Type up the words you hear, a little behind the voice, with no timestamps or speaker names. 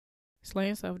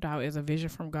Slaying Self-Doubt is a vision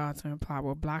from God to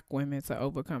empower Black women to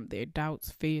overcome their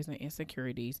doubts, fears, and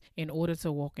insecurities in order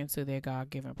to walk into their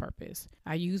God-given purpose.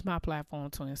 I use my platform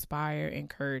to inspire,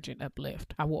 encourage, and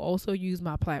uplift. I will also use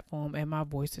my platform and my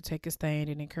voice to take a stand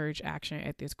and encourage action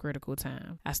at this critical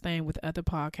time. I stand with other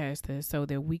podcasters so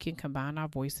that we can combine our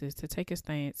voices to take a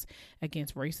stance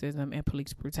against racism and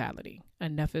police brutality.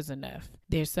 Enough is enough.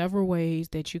 There's several ways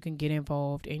that you can get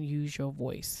involved and use your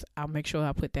voice. I'll make sure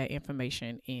I put that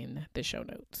information in the show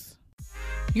notes.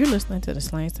 You're listening to the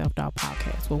Slaying Self-Doubt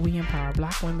podcast, where we empower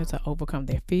Black women to overcome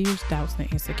their fears, doubts,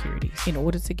 and insecurities in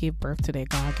order to give birth to their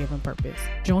God-given purpose.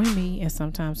 Join me and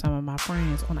sometimes some of my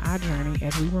friends on our journey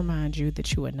as we remind you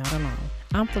that you are not alone.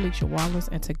 I'm Felicia Wallace,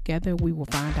 and together we will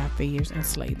find our fears and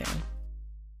slay them.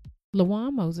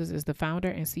 LaJuan Moses is the founder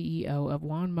and CEO of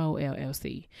WanMo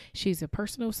LLC. She's a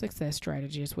personal success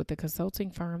strategist with a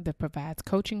consulting firm that provides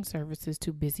coaching services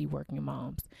to busy working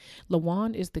moms.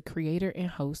 LaJuan is the creator and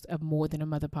host of More Than a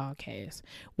Mother podcast,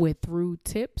 where through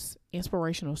tips,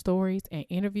 inspirational stories, and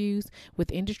interviews with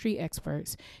industry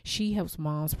experts, she helps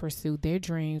moms pursue their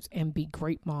dreams and be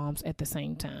great moms at the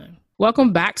same time.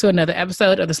 Welcome back to another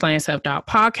episode of the Slaying Self-Doubt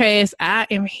podcast. I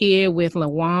am here with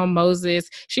LaJuan Moses.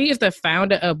 She is the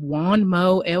founder of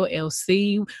WanMo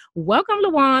LLC. Welcome,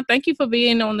 LaJuan. Thank you for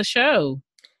being on the show.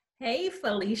 Hey,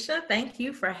 Felicia. Thank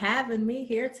you for having me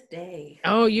here today.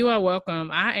 Oh, you are welcome.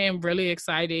 I am really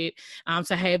excited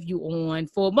to have you on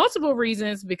for multiple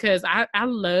reasons because I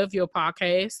love your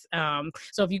podcast.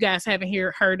 So if you guys haven't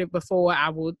heard it before,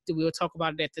 we'll talk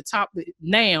about it at the top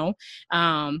now.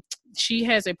 She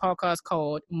has a podcast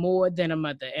called More Than a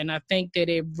Mother, and I think that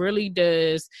it really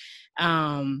does.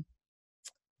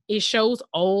 It shows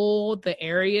all the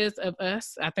areas of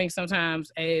us. I think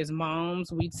sometimes as moms,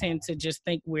 we tend to just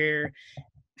think we're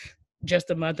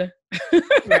just a mother.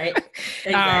 Right.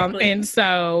 Exactly. And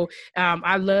so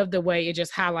I love the way it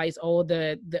just highlights all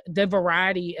the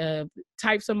variety of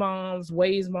types of moms,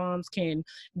 ways moms can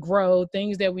grow,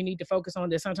 things that we need to focus on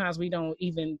that sometimes we don't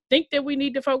even think that we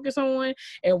need to focus on.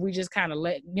 And we just kind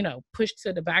of push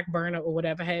to the back burner or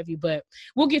whatever have you. But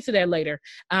we'll get to that later.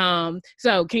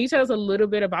 So can you tell us a little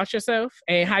bit about yourself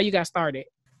and how you got started?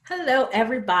 Hello,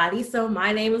 everybody. So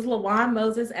my name is LaJuan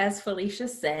Moses, as Felicia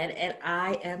said, and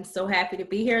I am so happy to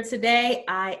be here today.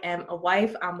 I am a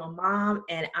wife, I'm a mom,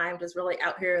 and I'm just really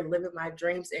out here living my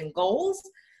dreams and goals.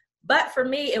 But for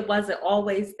me, it wasn't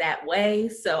always that way.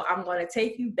 So I'm going to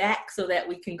take you back so that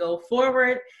we can go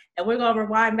forward. And we're going to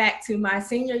rewind back to my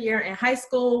senior year in high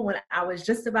school when I was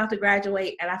just about to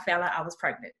graduate and I found out I was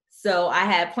pregnant. So I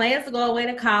had plans to go away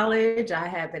to college. I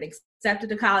had been accepted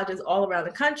to colleges all around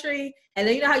the country. And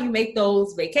then you know how you make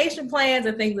those vacation plans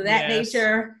and things of that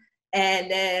nature. And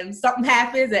then something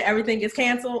happens and everything gets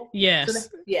canceled. Yes.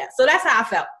 So that's how I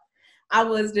felt. I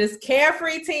was just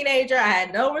carefree teenager. I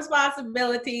had no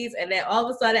responsibilities. And then all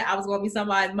of a sudden I was going to be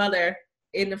somebody's mother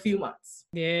in a few months.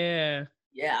 Yeah.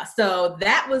 Yeah. So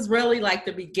that was really like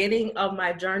the beginning of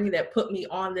my journey that put me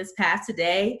on this path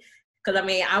today. Because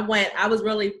I was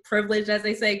really privileged, as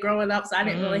they say, growing up. So I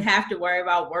didn't really have to worry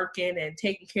about working and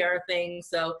taking care of things.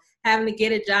 So having to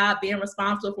get a job, being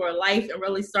responsible for a life and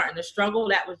really starting to struggle,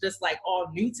 that was just like all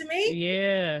new to me.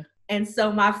 Yeah. And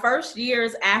so my first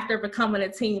years after becoming a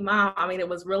teen mom, it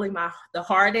was really the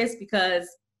hardest because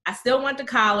I still went to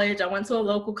college. I went to a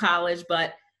local college,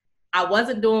 but I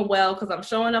wasn't doing well because I'm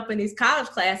showing up in these college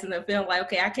classes and feeling like,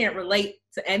 okay, I can't relate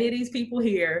to any of these people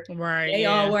here. Right. They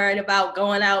all worried about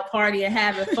going out, partying,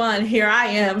 having fun. Here I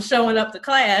am showing up to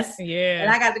class. Yeah. And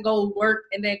I got to go work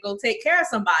and then go take care of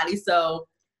somebody. So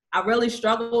I really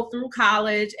struggled through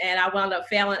college and I wound up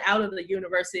failing out of the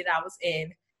university that I was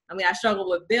in. I struggled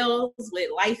with bills, with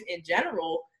life in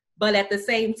general. But at the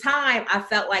same time, I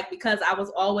felt like because I was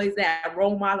always that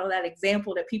role model, that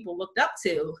example that people looked up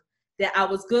to, that I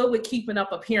was good with keeping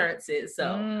up appearances. So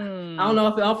I don't know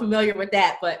if you're all familiar with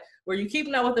that, but were you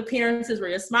keeping up with appearances, where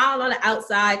you're smiling on the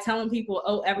outside, telling people,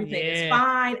 oh, everything is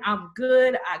fine, I'm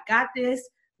good, I got this,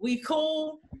 we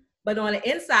cool. But on the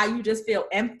inside, you just feel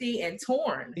empty and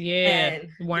torn. Yeah, and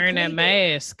wearing that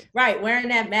mask. Right, wearing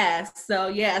that mask.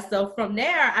 So so from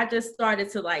there, I just started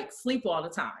to sleep all the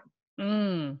time.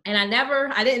 And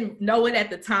I didn't know it at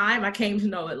the time. I came to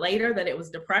know it later that it was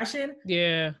depression.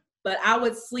 Yeah. But I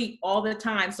would sleep all the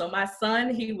time. So my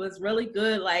son, he was really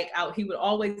good. He would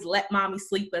always let mommy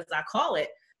sleep, as I call it.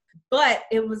 But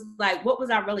it was like, what was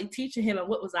I really teaching him and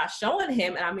what was I showing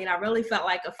him? And I really felt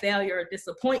like a failure,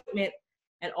 disappointment,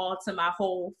 and all to my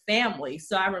whole family.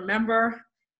 So I remember,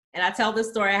 and I tell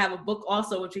this story, I have a book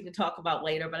also, which we can talk about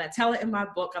later, but I tell it in my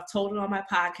book. I've told it on my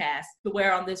podcast,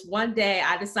 where on this one day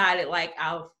I decided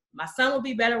my son will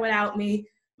be better without me.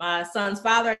 My son's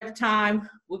father at the time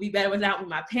would be better without me.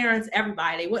 My parents,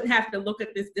 everybody, they wouldn't have to look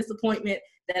at this disappointment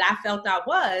that I felt I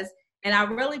was. And I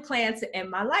really planned to end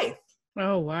my life.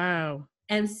 Oh, wow.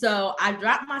 And so I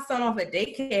dropped my son off at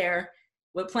daycare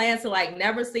with plans to like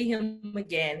never see him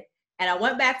again. And I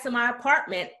went back to my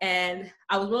apartment and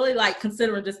I was really like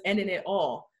considering just ending it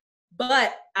all.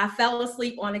 But I fell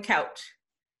asleep on the couch.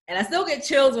 And I still get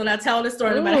chills when I tell this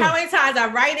story. No matter how many times I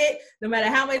write it, no matter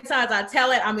how many times I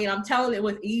tell it. I mean, I'm telling it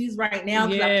with ease right now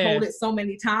because I've told it so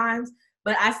many times.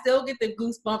 But I still get the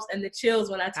goosebumps and the chills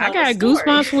when I tell I got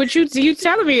goosebumps with you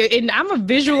telling me. And I'm a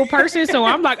visual person, so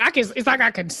I'm like, it's like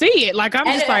I can see it. Like, I'm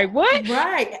just like, what?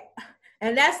 Right.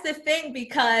 And that's the thing,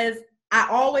 because I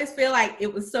always feel like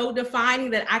it was so defining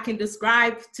that I can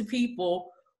describe to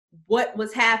people what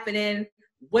was happening,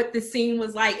 what the scene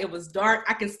was like. It was dark.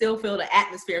 I can still feel the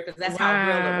atmosphere because that's how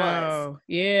real it was.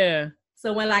 Yeah.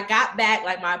 So when I got back,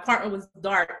 like my apartment was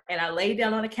dark and I laid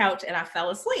down on the couch and I fell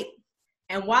asleep.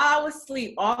 And while I was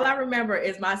asleep, all I remember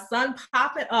is my son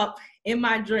popping up in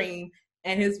my dream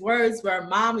and his words were,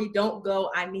 "Mommy, don't go.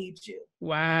 I need you."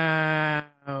 Wow.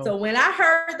 So when I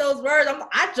heard those words,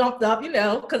 I jumped up,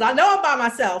 because I know I'm by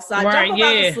myself. So I jump up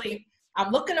out of sleep.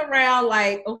 I'm looking around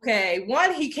like, okay,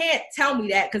 one, he can't tell me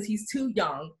that because he's too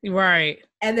young. Right.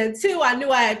 And then two, I knew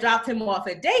I had dropped him off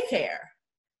at daycare.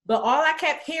 But all I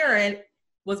kept hearing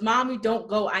was, "Mommy, don't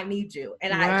go. I need you."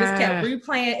 And I just kept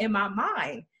replaying in my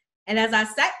mind. And as I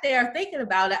sat there thinking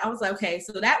about it, I was like, okay,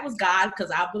 so that was God,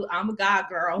 because I'm a God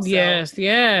girl. So.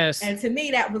 Yes. And to me,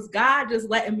 that was God just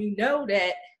letting me know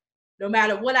that no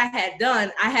matter what I had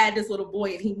done, I had this little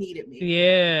boy and he needed me.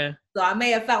 Yeah. So I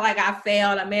may have felt like I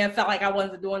failed. I may have felt like I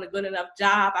wasn't doing a good enough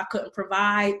job. I couldn't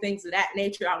provide things of that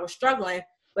nature. I was struggling.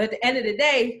 But at the end of the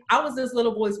day, I was this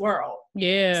little boy's world.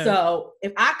 Yeah. So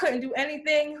if I couldn't do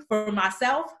anything for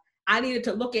myself, I needed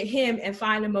to look at him and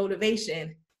find the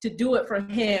motivation to do it for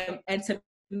him and to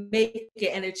make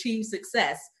it and achieve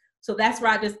success. So that's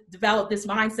where I just developed this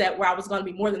mindset where I was going to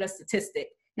be more than a statistic.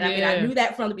 And I mean, I knew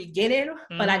that from the beginning,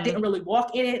 but I didn't really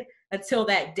walk in it until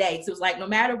that day. So it was like, no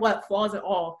matter what, flaws and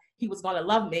all, he was going to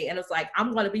love me. And it's like,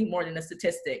 I'm going to be more than a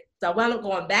statistic. So I wound up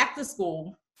going back to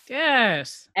school.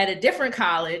 Yes. At a different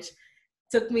college.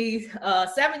 Took me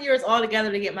 7 years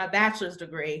altogether to get my bachelor's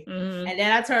degree. And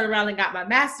then I turned around and got my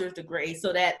master's degree,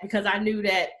 so that, because I knew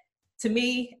that to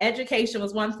me, education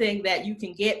was one thing that you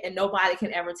can get and nobody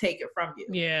can ever take it from you.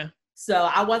 Yeah. So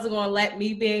I wasn't going to let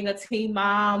me being a teen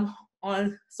mom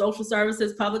on social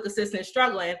services, public assistance,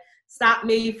 struggling, stop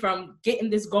me from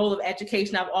getting this goal of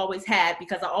education I've always had,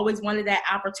 because I always wanted that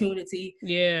opportunity.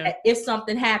 Yeah. That if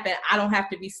something happened, I don't have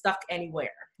to be stuck anywhere.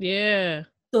 Yeah.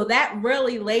 So that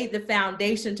really laid the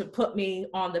foundation to put me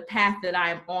on the path that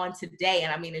I am on today.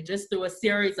 And I mean, it just through a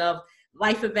series of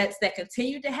life events that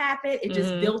continued to happen, it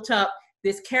just built up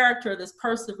this character, this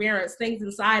perseverance, things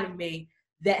inside of me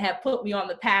that have put me on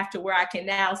the path to where I can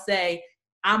now say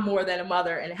I'm more than a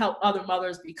mother and help other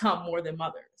mothers become more than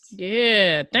mothers.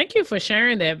 Yeah. Thank you for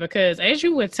sharing that, because as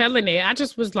you were telling it, I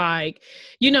just was like,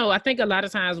 I think a lot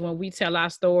of times when we tell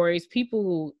our stories,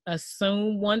 people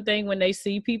assume one thing when they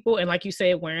see people. And like you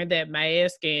said, wearing that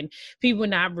mask and people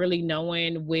not really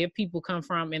knowing where people come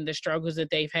from and the struggles that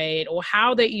they've had or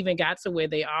how they even got to where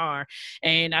they are.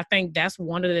 And I think that's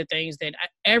one of the things that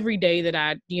every day that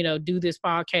I, do this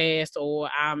podcast or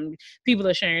people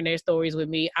are sharing their stories with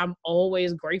me, I'm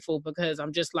always grateful, because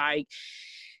I'm just like,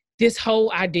 this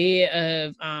whole idea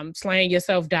of slaying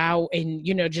yourself down and,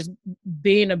 just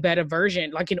being a better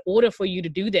version, like in order for you to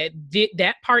do that,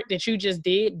 that part that you just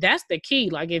did, that's the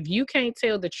key. Like if you can't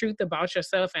tell the truth about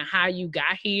yourself and how you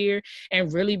got here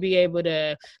and really be able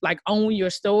to like own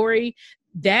your story,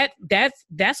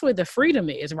 that's where the freedom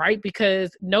is, right?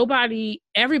 Because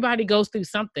everybody goes through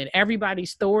something.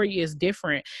 Everybody's story is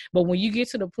different. But when you get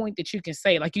to the point that you can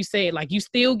say, like you said, like you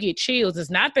still get chills, it's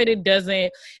not that it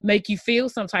doesn't make you feel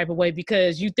some type of way,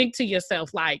 because you think to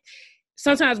yourself, like,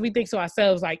 sometimes we think to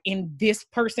ourselves, like in this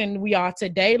person we are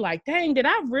today, like, dang, did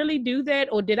I really do that?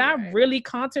 Or did I really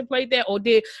contemplate that? Or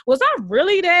was I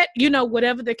really that,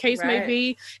 whatever the case may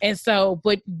be. And so,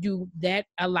 but that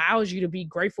allows you to be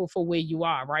grateful for where you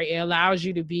are, right? It allows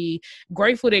you to be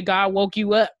grateful that God woke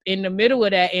you up in the middle of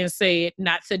that and said,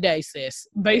 not today, sis.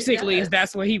 Basically,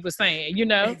 that's what he was saying,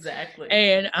 Exactly.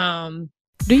 And,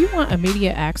 do you want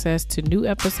immediate access to new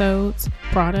episodes,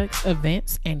 products,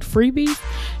 events, and freebies?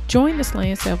 Join the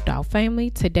Slaying Self-Doubt family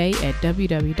today at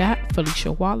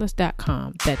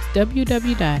www.FeliciaWallace.com. That's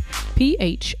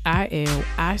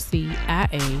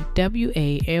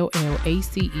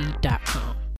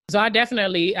www.PHILICIAWALLACE.com. So I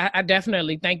definitely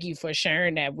thank you for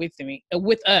sharing that with me,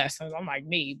 with us. I'm like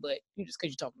me, but just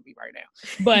because you're talking to me right now.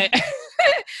 But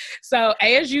so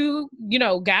as you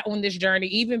got on this journey,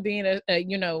 even being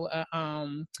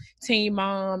a teen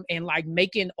mom and like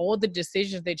making all the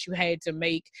decisions that you had to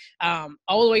make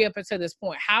all the way up until this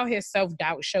point, how has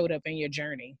self-doubt showed up in your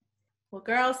journey? Well,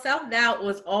 girl, self-doubt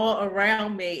was all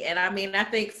around me. And I mean, I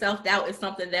think self-doubt is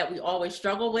something that we always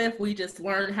struggle with. We just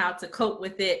learn how to cope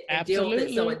with it and deal with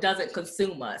it so it doesn't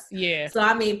consume us. Yeah. So,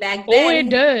 I mean, back then. Oh, it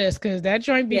does, because that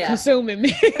joint be consuming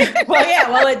me.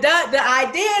 Well, it does. The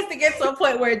idea is to get to a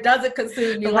point where it doesn't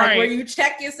consume you. Like where you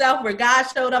check yourself, where God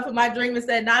showed up in my dream and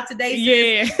said, not today.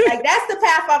 Yeah. Like that's the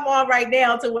path I'm on right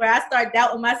now, to where I start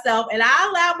doubting myself. And I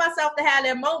allow myself to have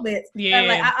their moments. Yeah. I'm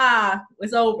like,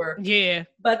 it's over. Yeah.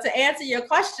 But to answer your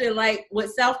question, like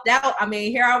with self-doubt, I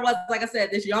mean, here I was, like I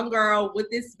said, this young girl with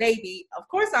this baby. Of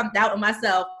course, I'm doubting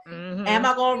myself. Mm-hmm. Am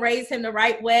I going to raise him the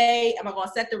right way? Am I going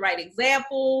to set the right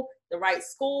example, the right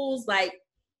schools? Like,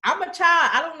 I'm a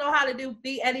child. I don't know how to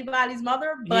be anybody's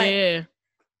mother, but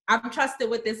I'm trusted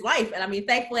with this life. And I mean,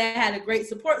 thankfully, I had a great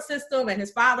support system, and his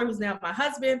father, who's now my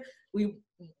husband. We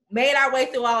made our way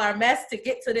through all our mess to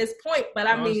get to this point. But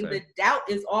I mean, the doubt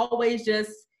is always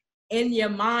just in your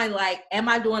mind, like, am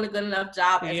I doing a good enough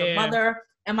job as a mother?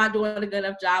 Am I doing a good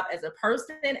enough job as a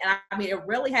person? And I mean, it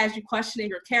really has you questioning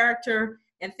your character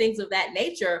and things of that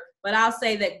nature. But I'll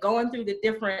say that going through the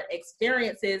different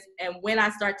experiences, and when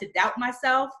I start to doubt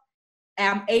myself,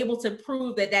 I'm able to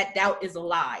prove that that doubt is a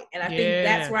lie. And I think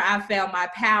that's where I found my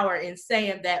power in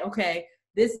saying that, okay,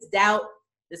 this doubt,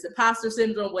 this imposter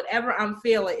syndrome, whatever I'm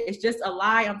feeling, it's just a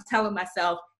lie I'm telling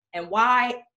myself. And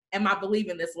why am I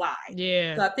believing this lie?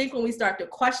 Yeah. So I think when we start to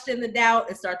question the doubt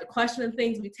and start to question the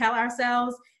things we tell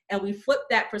ourselves, and we flip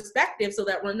that perspective so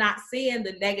that we're not seeing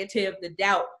the negative, the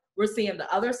doubt, we're seeing the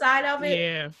other side of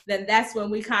it, then that's when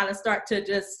we kind of start to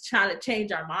just try to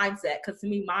change our mindset. Because to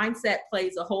me, mindset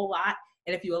plays a whole lot.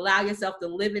 And if you allow yourself to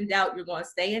live in doubt, you're going to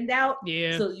stay in doubt.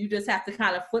 Yeah. So you just have to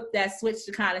kind of flip that switch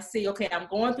to kind of see, okay, I'm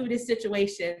going through this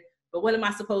situation, but what am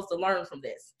I supposed to learn from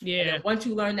this? Yeah. And once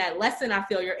you learn that lesson, I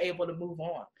feel you're able to move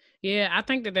on. Yeah, I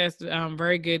think that that's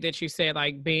very good that you said,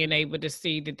 like, being able to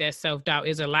see that self-doubt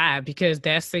is alive, because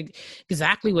that's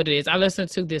exactly what it is. I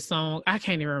listened to this song. I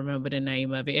can't even remember the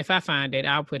name of it. If I find it,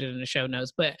 I'll put it in the show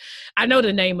notes. But I know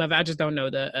the name of it. I just don't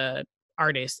know the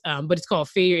artist. But it's called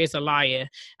Fear is a Liar.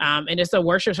 And it's a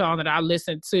worship song that I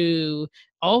listen to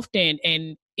often.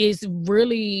 And it's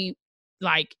really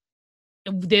like,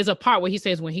 there's a part where he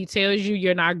says, when he tells you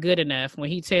you're not good enough, when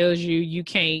he tells you you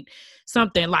can't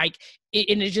something, like,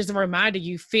 and it's just a reminder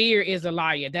you, fear is a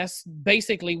liar. That's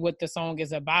basically what the song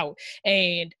is about.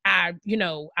 And I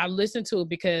listen to it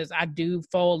because I do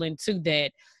fall into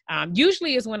that.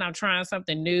 Usually it's when I'm trying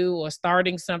something new or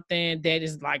starting something that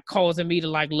is like causing me to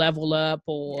like level up,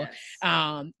 or,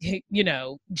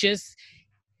 just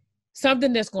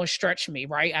something that's going to stretch me,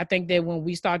 right? I think that when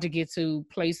we start to get to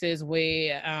places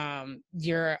where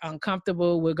you're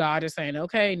uncomfortable with God is saying,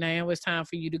 okay, now it's time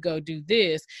for you to go do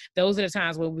this. Those are the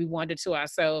times when we wonder to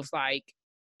ourselves, like,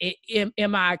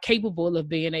 am I capable of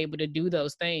being able to do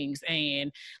those things?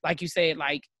 And like you said,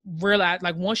 like, realize,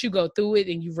 like, once you go through it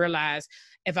and you realize,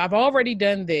 if I've already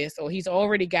done this, or he's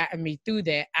already gotten me through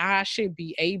that, I should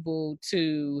be able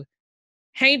to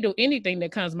handle anything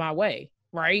that comes my way.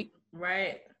 Right.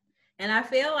 Right. And I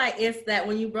feel like it's that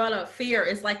when you brought up fear,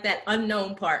 it's like that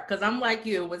unknown part. Because I'm like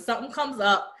you, when something comes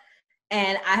up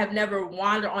and I have never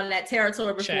wandered on that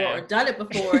territory before or done it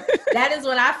before, that is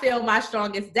when I feel my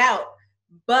strongest doubt.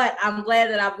 But I'm glad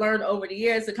that I've learned over the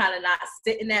years to kind of not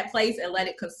sit in that place and let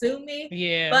it consume me.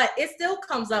 Yeah. But it still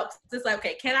comes up. It's like,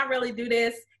 okay, can I really do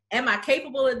this? Am I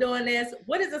capable of doing this?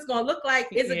 What is this going to look like?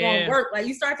 Is it going to work? Like,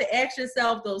 you start to ask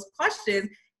yourself those questions.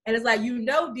 And it's like,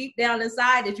 deep down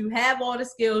inside that you have all the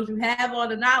skills, you have all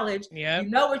the knowledge, you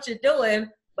know what you're doing,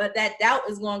 but that doubt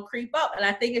is going to creep up. And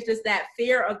I think it's just that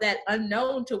fear of that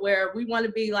unknown, to where we want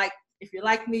to be like, if you're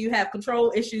like me, you have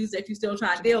control issues that you still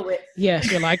trying to deal with.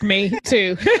 Yes, you're like me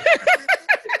too.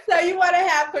 So you want to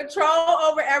have control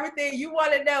over everything. You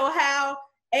want to know how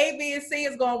A, B, and C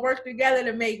is going to work together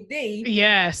to make D.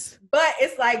 Yes. But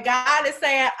it's like God is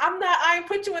saying, I ain't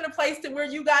put you in a place to where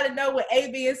you got to know what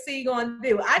A, B, and C going to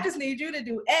do. I just need you to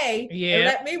do A and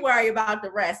let me worry about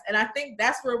the rest. And I think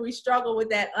that's where we struggle with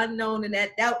that unknown and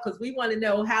that doubt, because we want to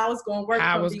know how it's going to work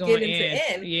from beginning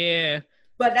to end. Yeah.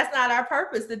 But that's not our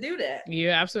purpose to do that.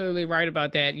 You're absolutely right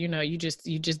about that. You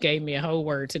just gave me a whole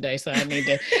word today. So I need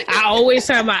to, I always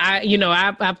tell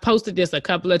I posted this a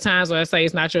couple of times where I say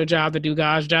it's not your job to do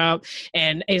God's job.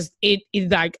 And it's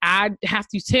like, I have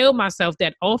to tell myself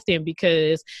that often,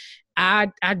 because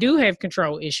I do have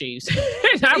control issues.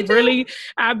 And You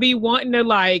I be wanting to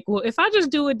like, well, if I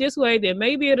just do it this way, then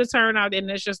maybe it'll turn out. And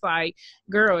it's just like,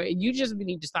 girl, you just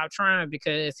need to stop trying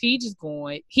because he is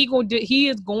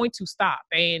going to stop.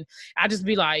 And I just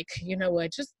be like, you know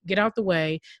what, just get out the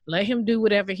way, let him do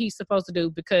whatever he's supposed to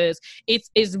do, because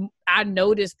I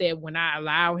noticed that when I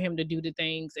allow him to do the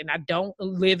things and I don't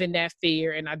live in that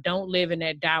fear and I don't live in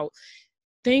that doubt,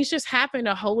 things just happen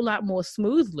a whole lot more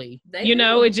smoothly. They You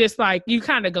know, do. it's just like you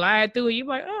kind of glide through it. You're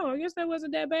like, oh, I guess that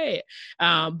wasn't that bad.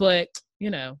 But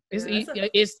you know,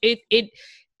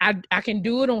 I can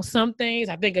do it on some things.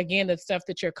 I think again, the stuff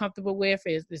that you're comfortable with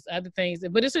is other things,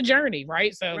 but it's a journey,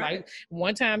 right? So like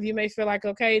one time you may feel like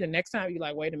okay, the next time you're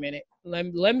like, wait a minute,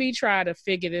 let me try to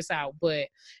figure this out. But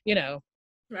you know,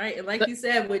 right. And like you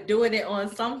said, we're doing it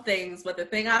on some things, but the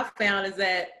thing I've found is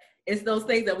that it's those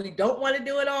things that we don't want to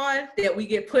do it on that we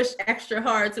get pushed extra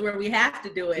hard to where we have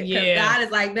to do it. Because God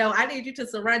is like, no, I need you to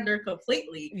surrender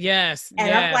completely. Yes.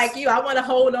 And I'm like you, I want to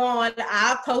hold on.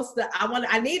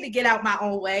 I need to get out my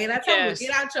own way. And I tell you,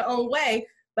 get out your own way.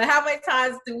 But how many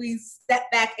times do we step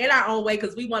back in our own way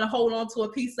because we want to hold on to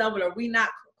a piece of it or we're not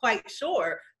quite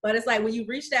sure? But it's like when you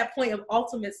reach that point of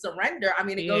ultimate surrender, I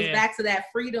mean, it goes back to that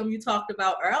freedom you talked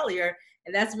about earlier.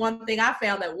 And that's one thing I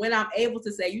found, that when I'm able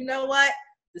to say, you know what?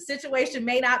 The situation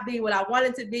may not be what I want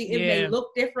it to be. It may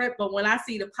look different, but when I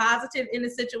see the positive in the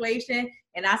situation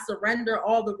and I surrender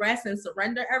all the rest and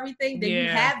surrender everything, then you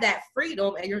have that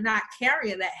freedom and you're not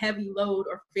carrying that heavy load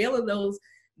or feeling those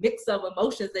mix of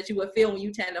emotions that you would feel when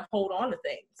you tend to hold on to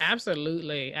things.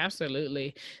 Absolutely.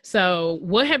 Absolutely. So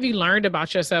what have you learned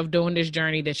about yourself during this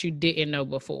journey that you didn't know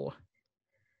before?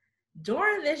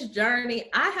 During this journey,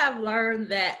 I have learned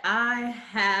that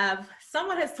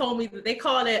someone has told me that they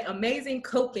call it amazing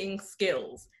coping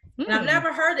skills. And I've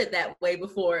never heard it that way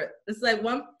before. It's like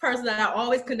one person that I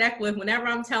always connect with whenever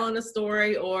I'm telling a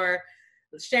story or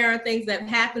sharing things that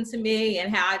happened to me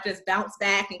and how I just bounce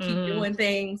back and keep doing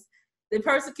things. The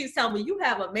person keeps telling me, you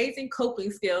have amazing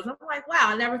coping skills. I'm like, wow,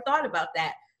 I never thought about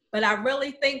that. But I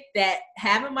really think that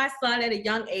having my son at a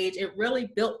young age, it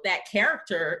really built that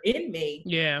character in me.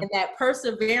 And that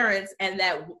perseverance and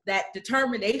that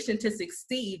determination to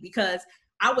succeed, because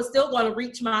I was still going to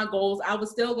reach my goals. I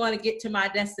was still going to get to my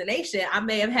destination. I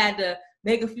may have had to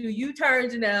make a few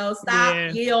U-turns,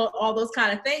 stop, yield, all those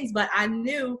kind of things. But I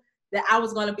knew that I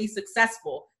was going to be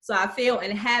successful. So I feel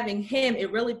in having him,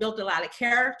 it really built a lot of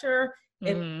character.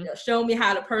 It showed me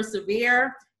how to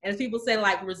persevere. And people say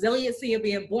like resiliency and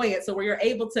being buoyant. So where you're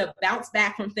able to bounce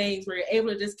back from things, where you're able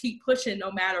to just keep pushing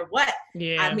no matter what.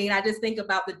 I mean, I just think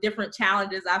about the different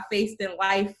challenges I faced in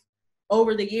life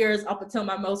over the years up until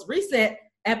my most recent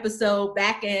episode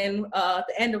back in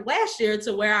the end of last year,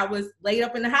 to where I was laid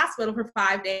up in the hospital for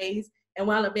 5 days and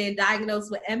wound up being diagnosed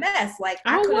with MS. Like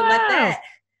I could have let that.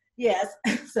 Yes.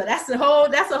 So that's a whole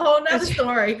nother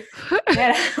story.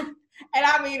 And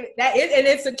I mean, and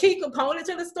it's a key component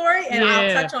to the story. And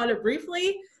I'll touch on it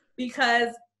briefly, because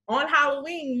on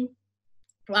Halloween,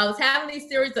 I was having these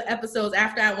series of episodes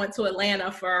after I went to Atlanta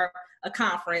for a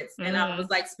conference, and I was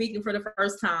like speaking for the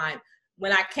first time.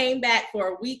 When I came back for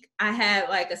a week, I had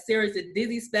like a series of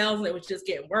dizzy spells, and it was just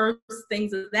getting worse,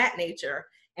 things of that nature.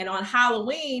 And on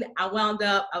Halloween, I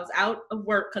was out of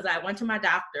work because I went to my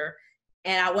doctor.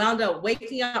 And I wound up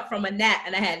waking up from a nap,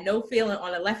 and I had no feeling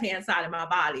on the left-hand side of my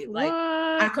body. Like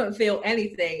I couldn't feel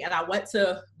anything. And I went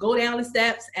to go down the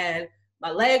steps, and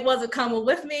my leg wasn't coming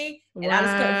with me. And I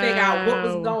just couldn't figure out what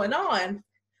was going on.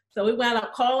 So we wound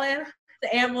up calling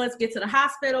the ambulance, get to the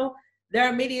hospital.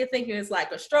 They're immediately thinking it's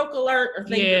like a stroke alert or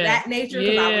things of that nature,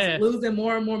 because I was losing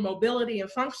more and more mobility and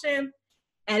function.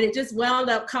 And it just wound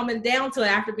up coming down to,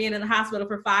 after being in the hospital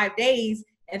for 5 days,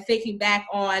 and thinking back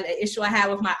on an issue I had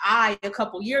with my eye a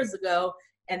couple years ago,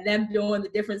 and them doing the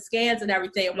different scans and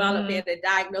everything, it wound up being a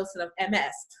diagnosis of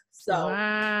MS. So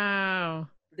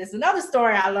there's another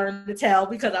story I learned to tell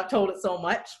because I've told it so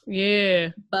much.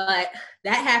 But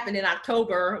that happened in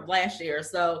October of last year.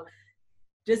 So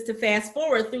just to fast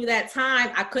forward through that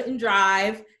time, I couldn't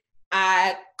drive.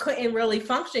 I couldn't really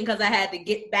function because I had to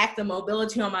get back the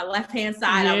mobility on my left-hand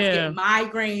side. I was getting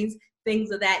migraines,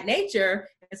 things of that nature.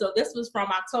 And so this was from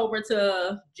October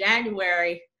to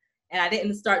January, and I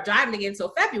didn't start driving again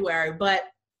until February. But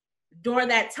during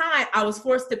that time, I was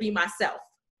forced to be myself.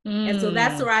 And so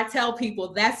that's where I tell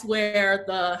people that's where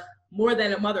the more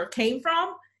than a mother came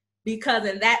from, because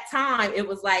in that time, it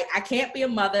was like, I can't be a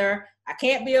mother. I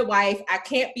can't be a wife. I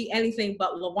can't be anything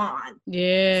but LaJuan.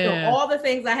 So all the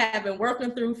things I have been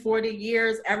working through 40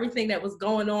 years, everything that was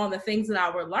going on, the things that I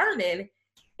were learning,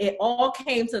 it all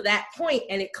came to that point,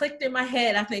 and it clicked in my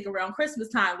head, I think around Christmas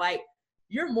time, like,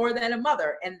 you're more than a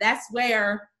mother. And that's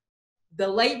where the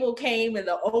label came and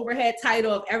the overhead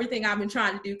title of everything I've been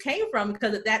trying to do came from,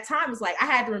 because at that time it's like I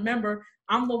had to remember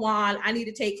I'm LaJuan. I need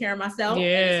to take care of myself. And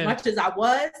as much as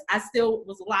I still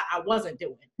was a lot I wasn't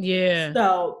doing. Yeah.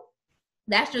 So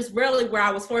that's just really where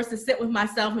I was forced to sit with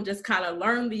myself and just kind of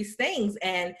learn these things.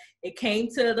 And it came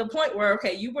to the point where,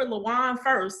 okay, you were LaJuan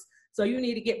first, so you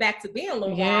need to get back to being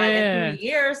LaJuan. And through the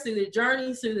years, through the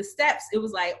journeys, through the steps, it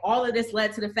was like all of this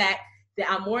led to the fact that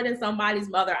I'm more than somebody's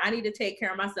mother. I need to take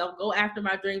care of myself, go after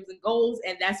my dreams and goals.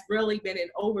 And that's really been in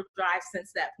overdrive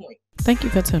since that point. Thank you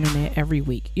for tuning in every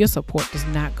week. Your support does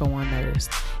not go unnoticed.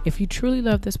 If you truly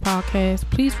love this podcast,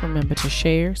 please remember to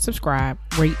share, subscribe,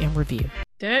 rate, and review.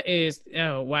 That is,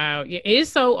 oh, wow. Yeah,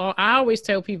 it's so, I always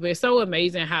tell people, it's so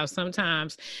amazing how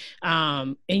sometimes,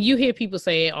 and you hear people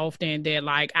say it often, that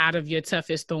like out of your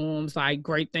toughest storms, like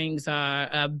great things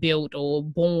are built or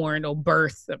born or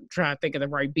birthed. I'm trying to think of the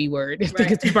right B word. I think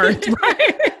it's birthed,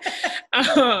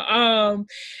 right?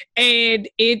 And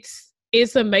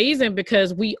it's amazing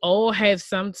because we all have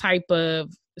some type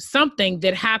of something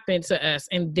that happened to us,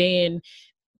 and then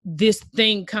this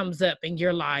thing comes up and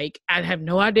you're like, I have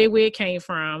no idea where it came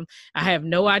from. I have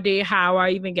no idea how I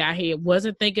even got here.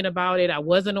 Wasn't thinking about it. I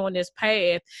wasn't on this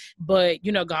path, but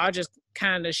you know, God just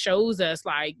kind of shows us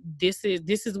like, this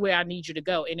is where I need you to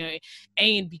go.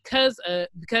 And because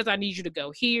I need you to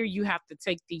go here, you have to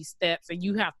take these steps and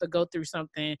you have to go through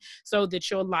something so that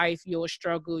your life, your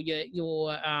struggle,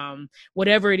 your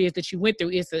whatever it is that you went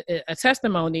through is a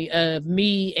testimony of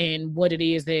me and what it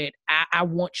is that I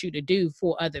want you to do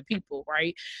for other people.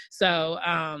 Right. So,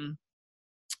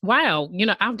 wow, you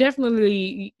know, I'm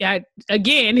definitely,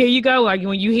 again, here you go. Like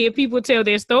when you hear people tell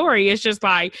their story, it's just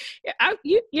like,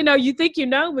 you know, you think you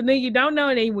know, but then you don't know.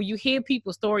 And then when you hear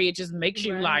people's story, it just makes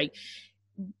you like,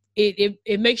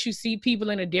 it makes you see people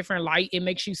in a different light. It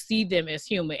makes you see them as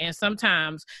human. And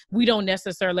sometimes we don't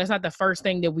necessarily, that's not the first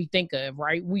thing that we think of,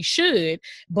 right? We should,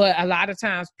 but a lot of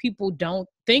times people don't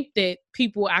think that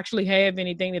people actually have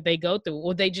anything that they go through,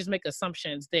 or they just make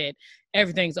assumptions that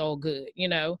everything's all good, you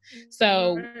know?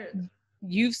 So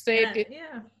you've said that.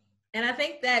 Yeah. And I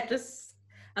think that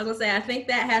I think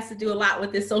that has to do a lot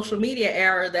with this social media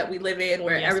era that we live in,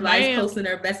 where everybody's posting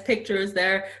their best pictures,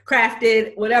 their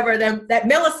crafted, whatever, that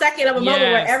millisecond of a moment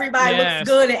where everybody looks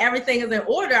good and everything is in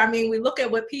order. I mean, we look at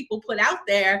what people put out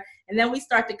there and then we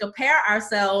start to compare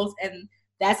ourselves, and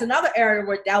that's another area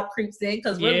where doubt creeps in,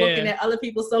 because we're looking at other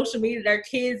people's social media, their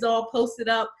kids all posted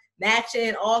up,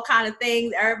 matching, all kind of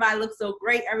things. Everybody looks so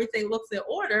great. Everything looks in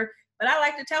order. But I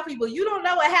like to tell people, you don't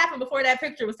know what happened before that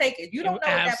picture was taken. You don't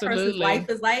know what that person's life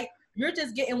is like. You're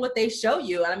just getting what they show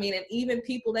you. I mean, and even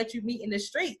people that you meet in the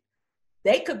street,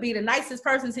 they could be the nicest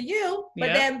person to you,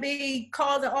 but then be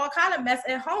causing all kind of mess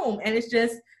at home. And it's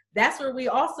just, that's where we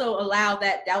also allow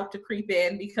that doubt to creep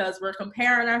in, because we're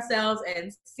comparing ourselves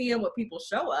and seeing what people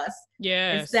show us.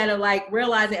 Instead of like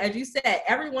realizing, as you said,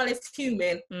 everyone is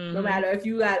human. No matter if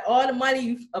you got all the money,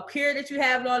 you appear that you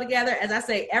have it all together. As I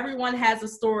say, everyone has a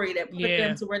story that put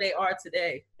them to where they are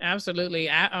today. Absolutely.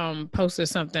 I posted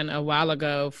something a while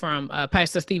ago from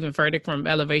Pastor Stephen Furtick from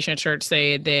Elevation Church,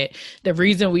 said that the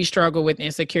reason we struggle with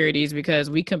insecurity is because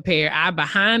we compare our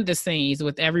behind the scenes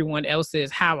with everyone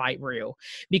else's highlight reel,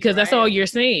 because that's all you're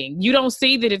seeing. You don't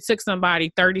see that it took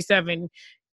somebody 37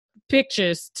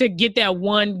 pictures to get that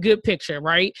one good picture,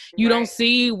 right? You don't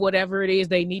see whatever it is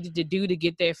they needed to do to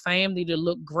get their family to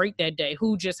look great that day,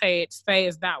 who just had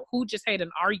spazzed out, who just had an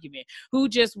argument, who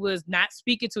just was not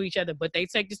speaking to each other, but they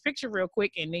take this picture real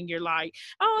quick and then you're like,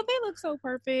 oh, they look so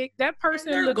perfect. That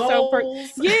person looks so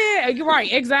perfect. Yeah, you're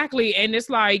right. Exactly. And it's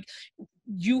like,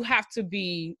 you have to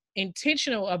be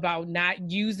intentional about not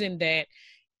using that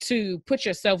to put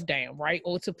yourself down, right?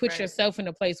 Or to put yourself in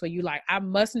a place where you like, I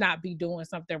must not be doing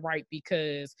something right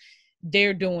because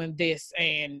they're doing this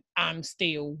and I'm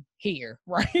still here,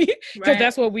 right? Because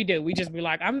that's what we do. We just be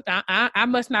like, I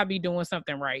must not be doing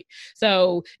something right.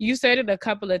 So you said it a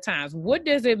couple of times. What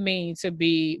does it mean to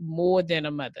be more than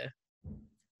a mother?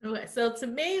 Okay, so to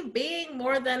me, being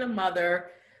more than a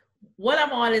mother, what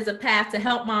I'm on is a path to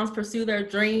help moms pursue their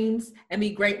dreams and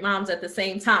be great moms at the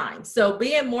same time. So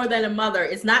being more than a mother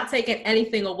is not taking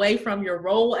anything away from your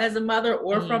role as a mother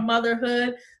or from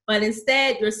motherhood, but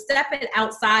instead you're stepping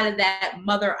outside of that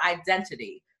mother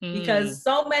identity. Because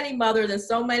so many mothers and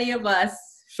so many of us,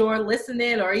 sure,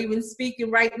 listening or even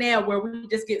speaking right now, where we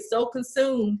just get so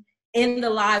consumed in the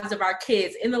lives of our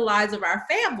kids, in the lives of our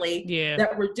family,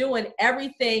 that we're doing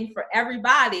everything for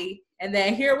everybody. And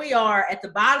then here we are at the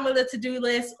bottom of the to-do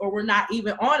list, or we're not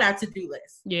even on our to-do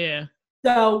list.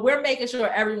 So we're making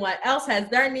sure everyone else has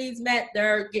their needs met.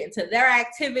 They're getting to their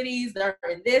activities. They're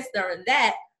in this, they're in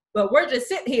that. But we're just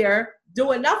sitting here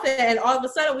doing nothing. And all of a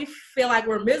sudden we feel like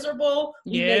we're miserable.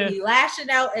 We may be lashing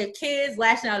out at kids,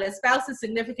 lashing out at spouses,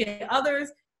 significant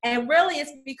others. And really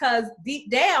it's because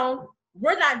deep down,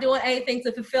 we're not doing anything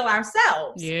to fulfill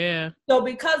ourselves. Yeah. So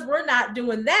because we're not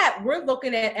doing that, we're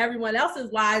looking at everyone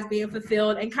else's lives being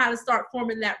fulfilled and kind of start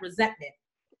forming that resentment.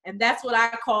 And that's what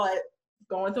I call it,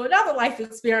 going through another life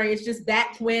experience, just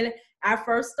back when I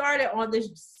first started on this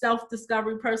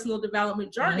self-discovery, personal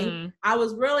development journey. I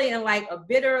was really in like a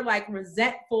bitter, like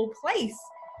resentful place.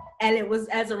 And it was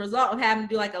as a result of having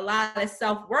to do like a lot of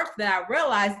self-work that I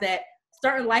realized that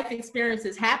certain life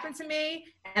experiences happened to me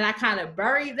and I kind of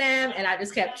buried them and I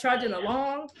just kept trudging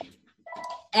along.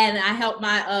 And I helped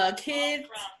my kids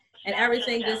and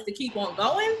everything just to keep on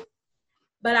going.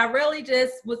 But I really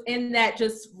just was in that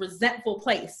just resentful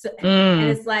place. And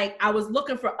it's like I was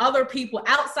looking for other people,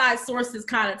 outside sources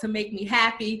kind of to make me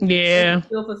happy. And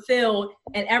feel fulfilled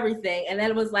and everything. And then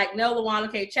it was like, no, Lawan,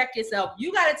 okay, check yourself.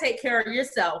 You got to take care of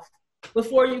yourself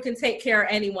before you can take care of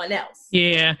anyone else.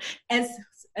 Yeah. And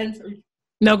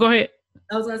no, go ahead.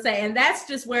 I was going to say, and that's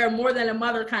just where More Than a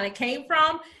Mother kind of came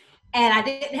from. And I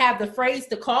didn't have the phrase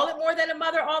to call it More Than a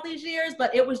Mother all these years,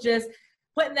 but it was just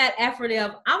putting that effort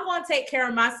of, I'm going to take care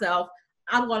of myself.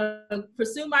 I'm going to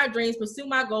pursue my dreams, pursue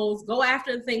my goals, go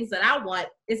after the things that I want.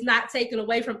 It's not taken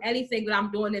away from anything that I'm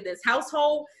doing in this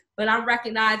household, but I'm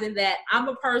recognizing that I'm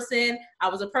a person. I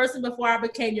was a person before I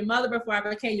became your mother, before I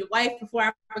became your wife, before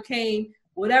I became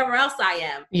whatever else I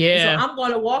am. Yeah. So I'm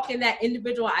going to walk in that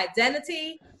individual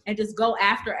identity and just go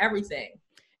after everything.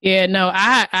 Yeah, no,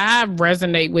 I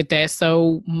resonate with that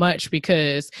so much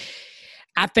because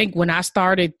I think when I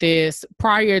started this,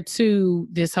 prior to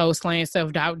this whole slaying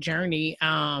self-doubt journey,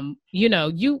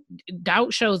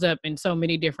 doubt shows up in so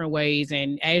many different ways.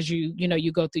 And as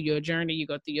you go through your journey, you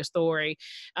go through your story,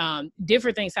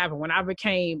 different things happen. When I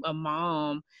became a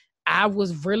mom, I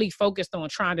was really focused on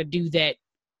trying to do that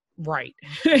right,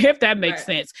 if that makes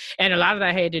sense. And a lot of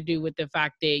that had to do with the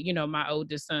fact that, my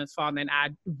oldest son's father and I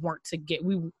weren't together.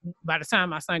 By the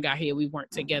time my son got here, we weren't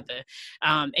together.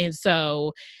 And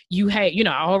so you had,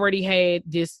 I already had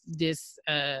this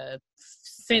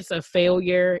sense of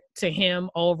failure to him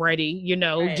already,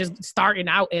 just starting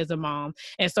out as a mom.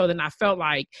 And so then I felt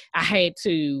like I had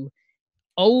to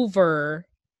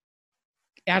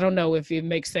I don't know if it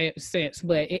makes sense,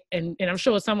 but and I'm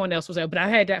sure someone else was there, but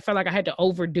felt like I had to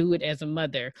overdo it as a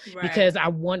mother because I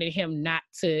wanted him not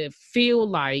to feel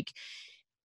like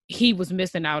he was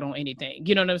missing out on anything.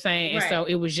 You know what I'm saying? And so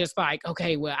it was just like,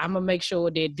 okay, well, I'm gonna make sure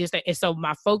that this, and so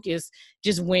my focus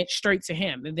just went straight to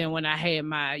him. And then when I had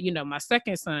my, my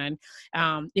second son,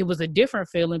 it was a different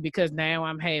feeling because now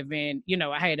I'm having,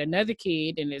 I had another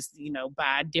kid and it's,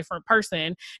 by a different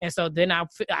person. And so then I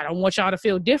don't want y'all to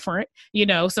feel different,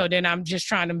 so then I'm just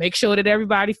trying to make sure that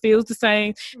everybody feels the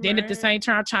same. Then at the same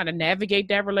time, trying to navigate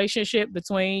that relationship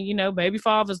between, baby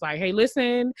fathers, like, hey,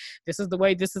 listen, this is the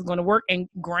way this is going to work. And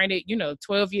granted,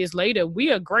 12 years later,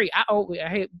 we are great.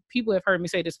 People have heard me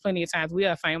say this plenty of times. We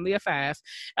are a family of 5.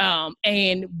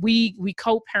 And we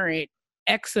co-parent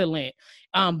excellent.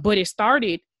 But it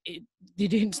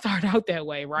didn't start out that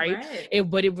way, right?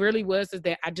 But it really was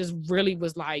that I just really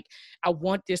was like, I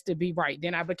want this to be right.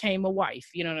 Then I became a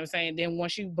wife, you know what I'm saying? Then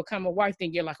once you become a wife,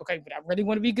 then you're like, okay, but I really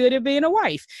want to be good at being a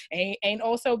wife and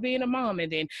also being a mom.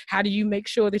 And then how do you make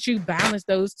sure that you balance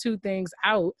those two things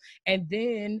out? And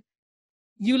then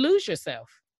you lose yourself.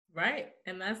 Right.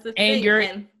 And that's the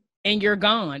thing. And you're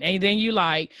gone. And then you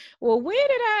like, well, where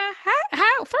did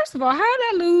how, first of all,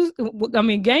 how did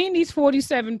I gain these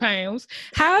 47 pounds?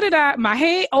 How did my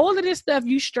head, all of this stuff,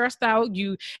 you stressed out,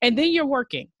 and then you're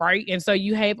working, right? And so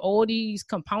you have all these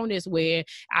components where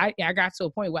I got to a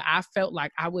point where I felt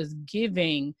like I was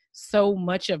giving so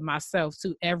much of myself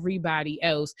to everybody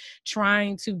else,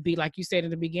 trying to be, like you said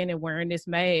in the beginning, wearing this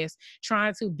mask,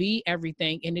 trying to be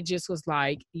everything. And it just was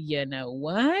like, you know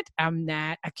what?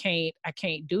 I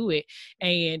can't do it.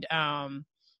 And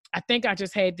I think I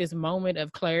just had this moment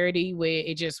of clarity where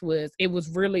it was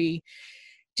really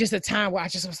just a time where I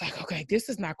just was like, okay, this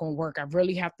is not going to work. I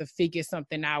really have to figure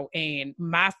something out. And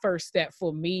my first step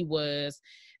for me was,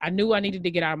 I knew I needed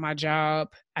to get out of my job.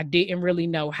 I didn't really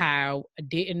know how. I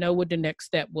didn't know what the next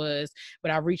step was,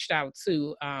 but I reached out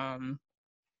to, I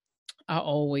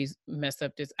always mess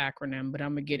up this acronym, but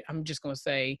I'm just going to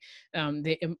say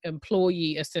the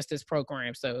Employee Assistance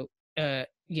Program. So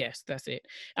yes, that's it.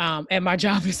 And my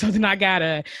job is something I got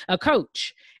a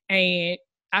coach. And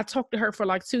I talked to her for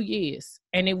like 2 years,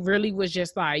 and it really was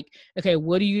just like, okay,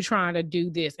 what are you trying to do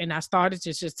this? And I started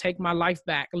to just take my life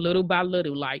back little by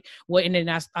little, like what, and then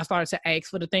I started to ask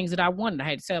for the things that I wanted. I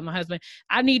had to tell my husband,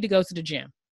 I need to go to the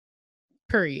gym,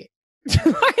 period.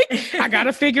 Like, I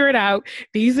gotta figure it out.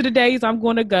 These are the days I'm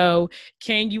gonna go.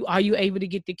 Are you able to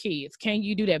get the kids? Can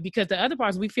you do that? Because the other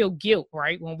parts, we feel guilt,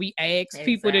 right? When we ask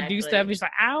people to do stuff, it's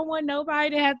like, I don't want nobody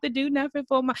to have to do nothing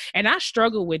for and I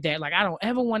struggle with that. Like, I don't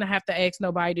ever want to have to ask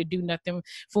nobody to do nothing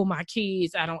for my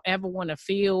kids. I don't ever want to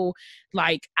feel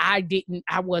like I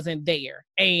wasn't there.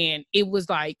 And it was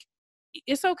like,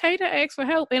 it's okay to ask for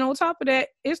help. And on top of that,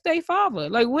 it's their father.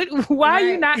 Like, why are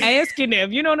you not asking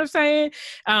them? You know what I'm saying?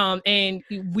 And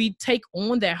we take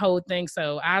on that whole thing.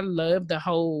 So I love the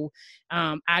whole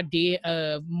idea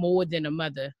of more than a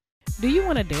mother. Do you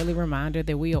want a daily reminder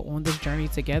that we are on this journey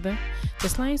together? The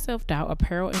Slaying Self-Doubt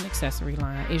apparel and accessory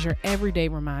line is your everyday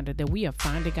reminder that we are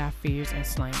finding our fears and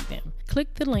slaying them.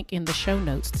 Click the link in the show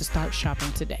notes to start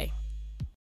shopping today.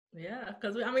 Yeah,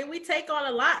 because we take on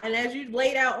a lot, and as you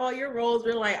laid out all your roles,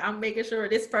 we're like, I'm making sure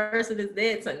this person is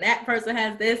this and that person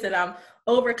has this, and I'm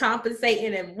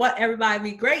overcompensating and what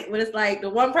everybody be great. But it's like the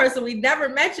one person we never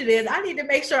mentioned is I need to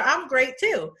make sure I'm great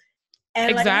too.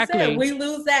 And exactly. Like you said, we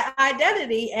lose that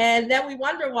identity, and then we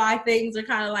wonder why things are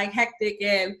kind of like hectic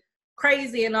and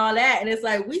crazy and all that. And it's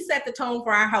like we set the tone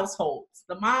for our households.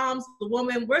 The moms, the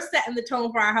women, we're setting the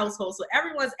tone for our household. So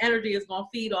everyone's energy is going to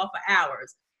feed off of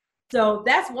ours. So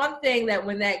that's one thing, that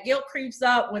when that guilt creeps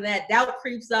up, when that doubt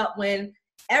creeps up, when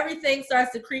everything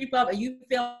starts to creep up and you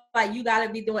feel like you got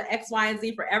to be doing X, Y, and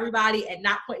Z for everybody and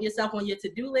not putting yourself on your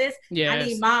to-do list. Yes. I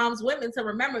need moms, women to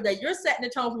remember that you're setting the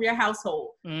tone for your household.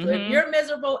 Mm-hmm. So if you're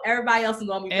miserable, everybody else is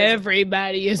going to be miserable.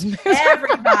 Everybody is miserable.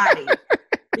 Everybody.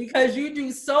 Because you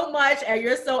do so much and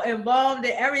you're so involved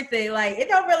in everything. Like, it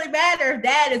don't really matter if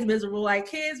dad is miserable. Like,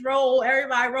 kids roll,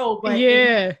 everybody roll. But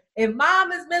yeah. If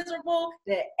mom is miserable,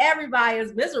 then everybody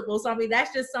is miserable. So,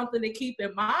 that's just something to keep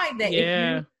in mind, that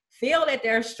if you feel that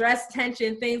there's stress,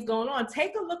 tension, things going on,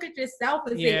 take a look at yourself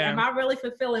and say, am I really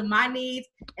fulfilling my needs?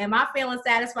 Am I feeling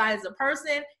satisfied as a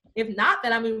person? If not,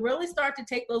 then really start to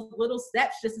take those little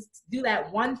steps just to do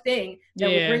that one thing that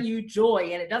will bring you joy.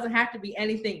 And it doesn't have to be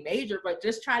anything major, but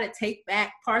just try to take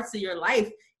back parts of your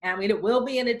life. And it will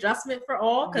be an adjustment for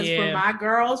all, because for my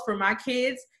girls, for my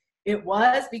kids, it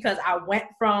was, because I went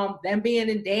from them being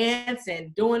in dance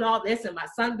and doing all this and my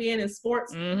son being in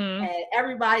sports and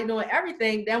everybody doing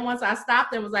everything. Then once I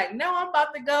stopped and was like, no, I'm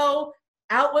about to go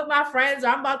out with my friends, or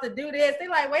I'm about to do this. They're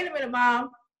like, wait a minute, Mom.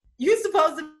 You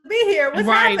supposed to be here. What's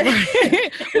happening?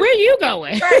 Right. Where you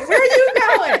going? Right, where you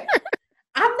going?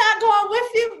 I'm not going with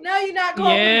you. No, you're not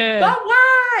going with me. But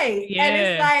why? Yeah. And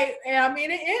it's like,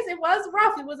 it was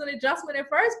rough. It was an adjustment at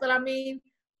first, but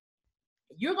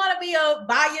you're going to be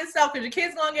by yourself, because your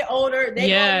kids going to get older. They're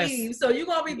going to leave. So you're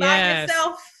going to be by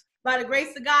yourself, by the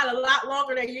grace of God, a lot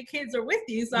longer than your kids are with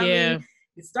you. So,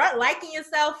 you start liking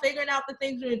yourself, figuring out the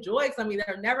things you enjoy. Because,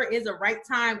 there never is a right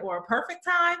time or a perfect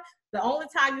time. The only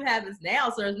time you have is now.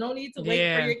 So there's no need to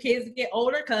wait for your kids to get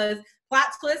older, because plot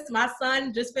twist, my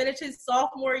son just finished his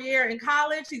sophomore year in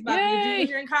college. He's about to be a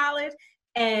junior in college.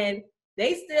 And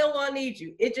they still gonna need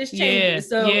you. It just changes.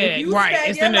 So if you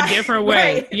spend your life, a different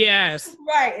way. Yes.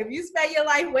 Right. If you spend your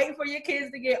life waiting for your kids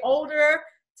to get older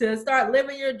to start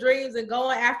living your dreams and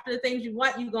going after the things you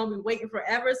want, you're going to be waiting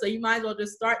forever. So you might as well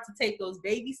just start to take those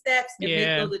baby steps and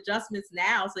make those adjustments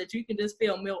now, so that you can just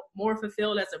feel more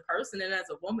fulfilled as a person and as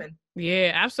a woman.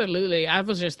 Yeah, absolutely. I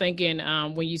was just thinking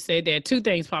when you said that, two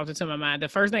things popped into my mind. The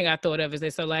first thing I thought of is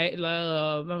that, so I'm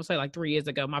going to say like 3 years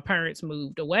ago, my parents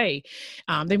moved away.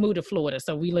 They moved to Florida.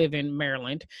 So we live in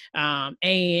Maryland.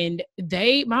 And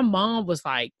my mom was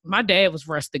like, my dad was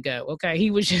rushed to go. Okay. He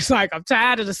was just like, I'm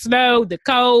tired of the snow, the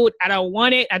cold. I don't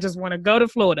want it. I just want to go to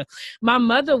Florida. My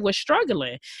mother was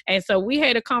struggling. And so we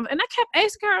had a conversation, and I kept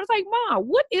asking her, I was like, Mom,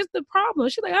 what is the problem?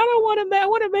 She's like, I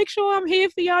want to make sure I'm here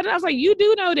for y'all. I was like, you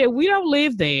do know that we don't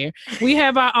live there. We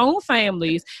have our own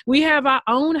families. We have our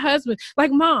own husbands.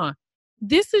 Like, Mom,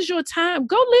 this is your time.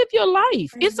 Go live your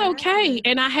life. It's okay.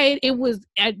 And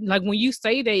like when you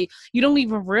say that, you don't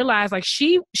even realize, like,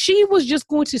 she was just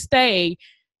going to stay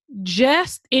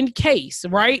just in case,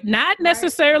 right? Not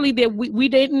necessarily that we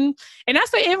didn't. And I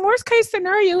say, in worst case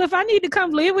scenario, if I need to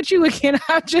come live with you again,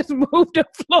 I'll just move to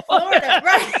Florida.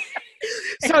 Right?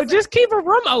 So just keep a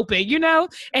room open,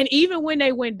 And even when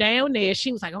they went down there,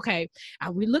 she was like, okay,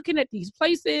 are we looking at these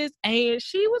places? And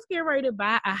she was getting ready to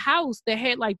buy a house that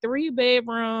had like 3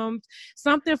 bedrooms,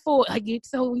 something for, like,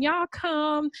 so when y'all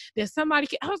come, there's somebody.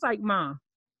 I was like, Mom,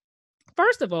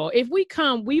 first of all, if we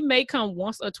come, we may come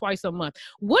once or twice a month.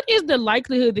 What is the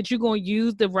likelihood that you're going to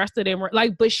use the rest of them?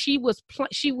 Like, but she was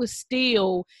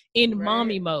still in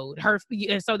mommy mode.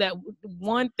 And so that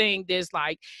one thing that's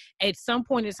like, at some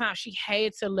point in time, she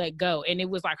had to let go. And it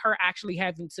was like her actually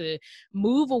having to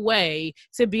move away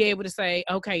to be able to say,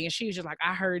 okay. And she was just like,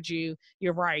 I heard you.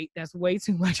 You're right. That's way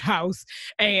too much house.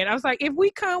 And I was like, if we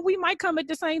come, we might come at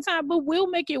the same time, but we'll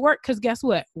make it work. Because guess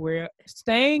what? We're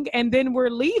staying and then we're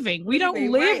leaving. We don't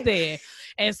live there.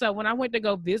 And so when I went to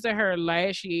go visit her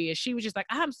last year, she was just like,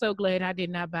 I'm so glad I did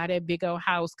not buy that big old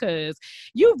house, because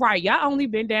you're right. Y'all only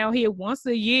been down here once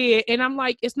a year. And I'm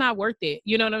like, it's not worth it.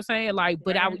 You know what I'm saying? Like,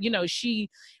 but she,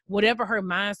 whatever her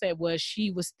mindset was,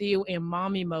 she was still in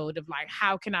mommy mode of like,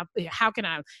 how can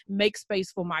I make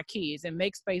space for my kids and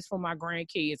make space for my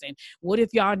grandkids? And what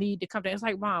if y'all need to come down? It's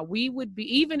like, Mom, we would be,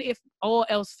 even if all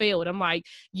else failed, I'm like,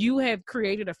 you have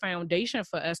created a foundation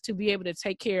for us to be able to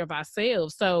take care of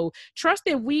ourselves. So trust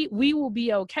that we will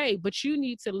be okay, but you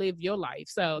need to live your life.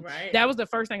 So that was the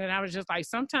first thing that I was just like,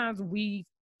 sometimes we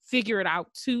figure it out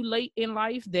too late in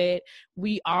life that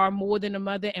we are more than a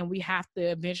mother and we have to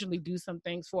eventually do some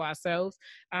things for ourselves.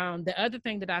 The other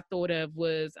thing that I thought of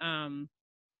was,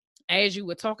 as you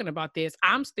were talking about this,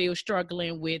 I'm still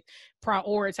struggling with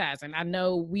prioritizing. I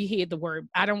know we hear the word,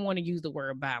 I don't want to use the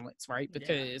word balance, right?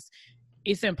 Because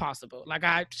it's impossible. Like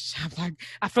I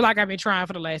feel like I've been trying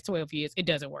for the last 12 years. It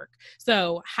doesn't work.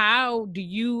 So how do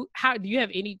you have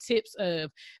any tips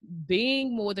of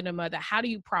being more than a mother? How do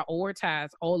you prioritize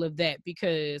all of that?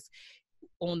 Because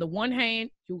on the one hand,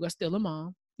 you are still a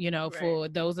mom. For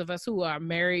those of us who are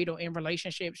married or in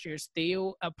relationships, you're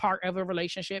still a part of a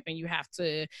relationship and you have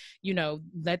to,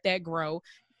 let that grow.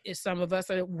 Some of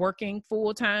us are working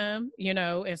full time,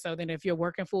 and so then if you're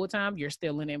working full time, you're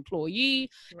still an employee.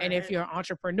 And if you're an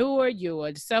entrepreneur,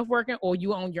 you're self-working or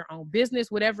you own your own business,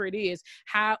 whatever it is,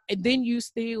 then you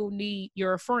still need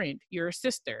your friend, your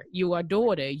sister, your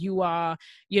daughter, you are,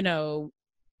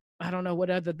 I don't know what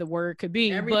other the word could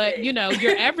be, but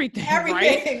you're everything,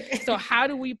 right? So how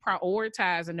do we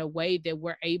prioritize in a way that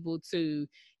we're able to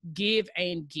give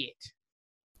and get?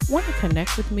 Want to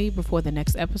connect with me before the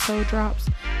next episode drops?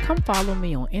 Come follow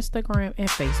me on Instagram and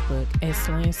Facebook at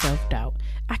Slaying Self-Doubt.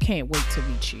 I can't wait to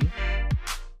meet you.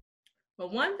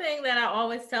 But one thing that I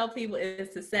always tell people is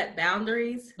to set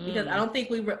boundaries, because I don't think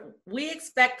we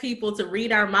expect people to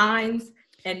read our minds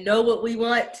and know what we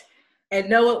want and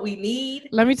know what we need.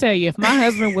 Let me tell you, if my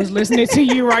husband was listening to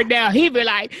you right now, he'd be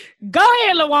like, go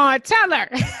ahead, LaJuan, tell her.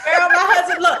 Girl, my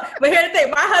husband, look, but here's the thing,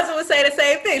 my husband would say the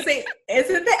same thing. See, it's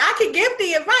the thing, I can give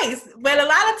the advice, but a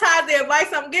lot of times the advice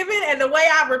I'm giving and the way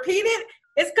I repeat it,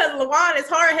 it's because LaJuan is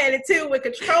hard-headed too with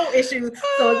control issues.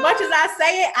 So as much as I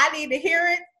say it, I need to hear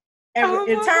it and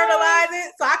internalize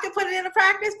it so I can put it into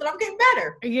practice, but I'm getting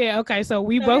better. Yeah, okay. So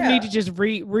we both need to just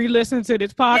re-listen to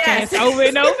this podcast over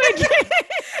and over again.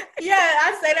 Yeah,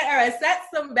 I say that, Era. Set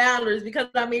some boundaries, because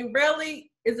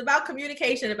really, it's about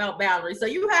communication, about boundaries. So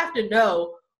you have to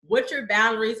know what your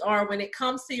boundaries are when it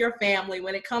comes to your family,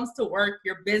 when it comes to work,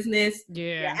 your business,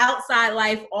 your outside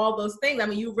life, all those things.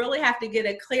 You really have to get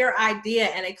a clear idea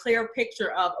and a clear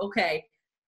picture of, okay,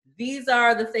 these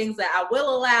are the things that I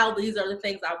will allow. These are the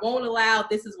things I won't allow.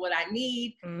 This is what I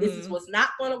need. This is what's not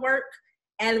going to work.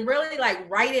 And really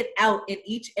write it out in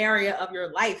each area of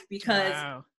your life, because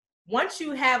once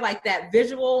you have that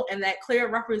visual and that clear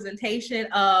representation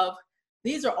of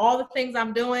these are all the things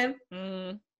I'm doing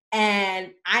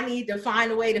and I need to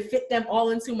find a way to fit them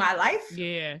all into my life.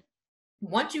 Yeah.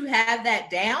 Once you have that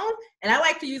down, and I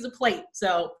like to use a plate.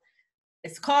 So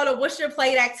it's called a What's Your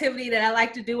Plate activity that I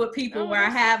like to do with people, where I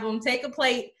have them take a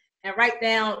plate and write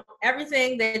down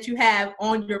everything that you have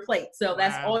on your plate. So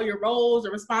that's all your roles,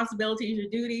 your responsibilities, your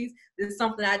duties. This is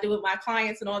something I do with my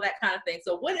clients and all that kind of thing.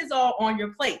 So what is all on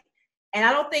your plate? And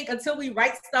I don't think until we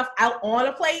write stuff out on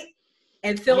a plate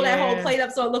and fill that whole plate up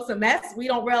so it looks a mess, we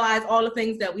don't realize all the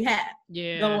things that we have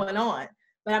going on.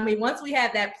 But once we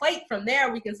have that plate, from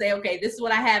there, we can say, okay, this is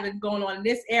what I have going on in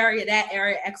this area, that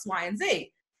area, X, Y, and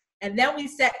Z. And then we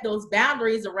set those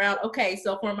boundaries around, okay,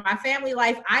 so for my family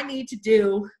life, I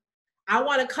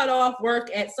want to cut off work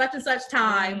at such and such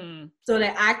time so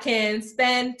that I can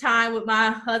spend time with my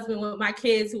husband, with my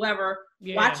kids, whoever,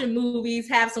 watching movies,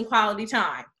 have some quality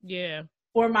time. Yeah.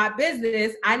 For my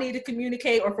business, I need to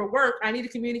communicate, or for work, I need to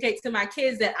communicate to my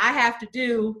kids that I have to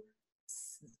do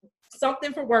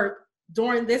something for work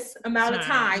during this amount of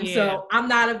time, so I'm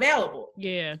not available.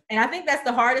 Yeah. And I think that's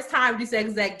the hardest time to say,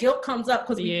 because that guilt comes up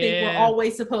because we think we're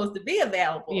always supposed to be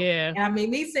available. Yeah. And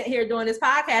me sitting here doing this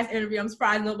podcast interview, I'm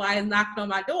surprised nobody has knocked on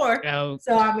my door. Oh.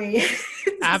 So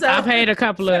I've had a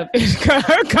couple of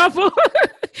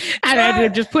I had to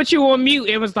just put you on mute.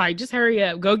 It was like, just hurry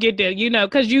up, go get there,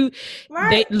 because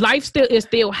life is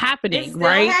still happening, it still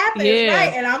right? happens,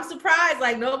 right? And I'm surprised,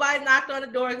 like nobody knocked on the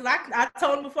door because I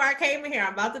told them before I came in here,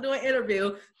 I'm about to do an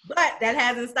interview, but that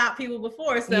hasn't stopped people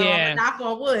before. So I'm gonna knock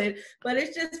on wood. But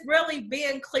it's just really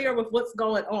being clear with what's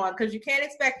going on, because you can't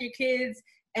expect your kids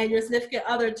and your significant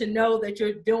other to know that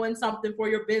you're doing something for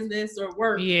your business or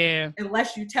work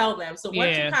unless you tell them. So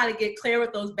once you kind of get clear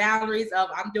with those boundaries of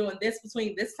I'm doing this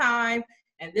between this time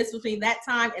and this between that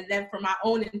time, and then for my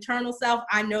own internal self,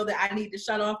 I know that I need to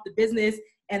shut off the business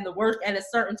and the work at a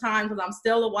certain time because I'm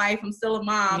still a wife, I'm still a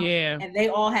mom, and they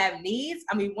all have needs.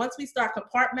 I mean, once we start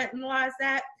compartmentalize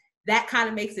that kind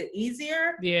of makes it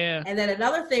easier. Yeah. And then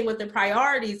another thing with the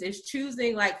priorities is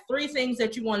choosing like 3 things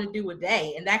that you want to do a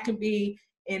day. And that can be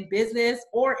in business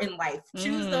or in life.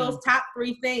 Choose those top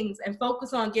 3 things and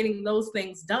focus on getting those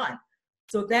things done.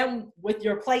 So then with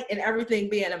your plate and everything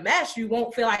being a mess, you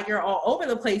won't feel like you're all over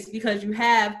the place because you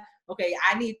have, okay,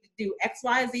 I need to do X,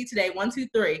 Y, and Z today, 1, 2,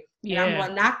 3. And I'm going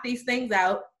to knock these things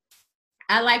out.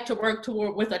 I like to work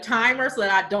with a timer so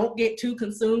that I don't get too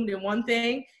consumed in one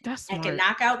thing and can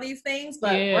knock out these things,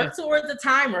 but work towards a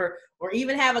timer or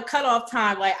even have a cutoff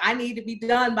time. Like I need to be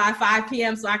done by 5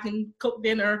 p.m. so I can cook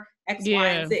dinner X, Y,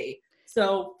 and Z.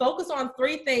 So focus on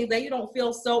 3 things, then you don't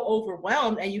feel so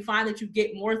overwhelmed and you find that you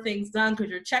get more things done because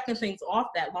you're checking things off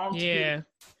that long to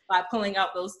by pulling out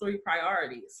those 3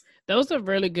 priorities. Those are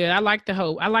really good. I like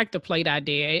the plate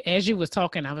idea. As you was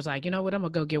talking, I was like, you know what? I'm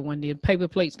gonna go get one of the paper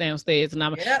plates downstairs,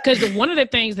 and because one of the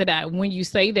things that when you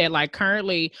say that, like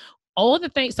currently, all the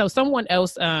things. So someone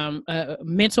else, a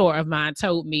mentor of mine,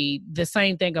 told me the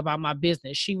same thing about my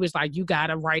business. She was like, you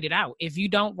gotta write it out. If you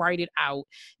don't write it out,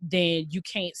 then you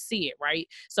can't see it, right?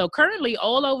 So currently,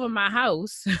 all over my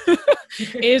house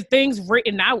is things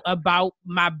written out about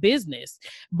my business.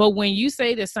 But when you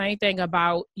say the same thing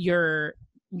about your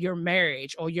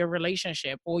marriage or your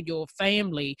relationship or your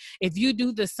family, if you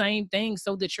do the same thing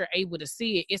so that you're able to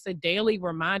see it, it's a daily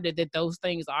reminder that those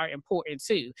things are important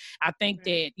too. I think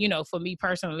that, for me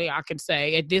personally, I can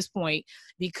say at this point,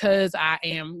 because I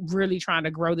am really trying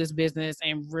to grow this business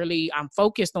and really I'm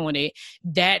focused on it,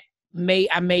 that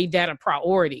I made that a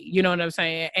priority, you know what I'm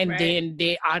saying? And then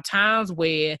there are times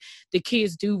where the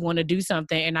kids do want to do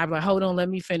something and I'm like, hold on, let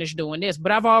me finish doing this.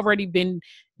 But I've already been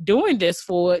doing this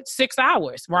for 6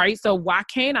 hours, right? So why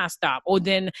can't I stop? Or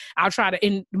then I'll try to,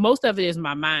 and most of it is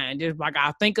my mind. It's like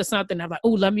I'll think of something, I'm like,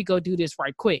 oh, let me go do this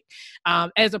right quick.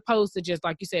 As opposed to just,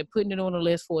 like you said, putting it on the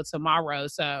list for tomorrow.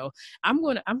 So I'm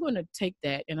gonna take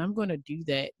that and I'm gonna do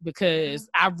that because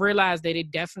I've realized that it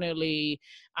definitely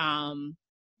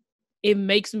it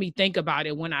makes me think about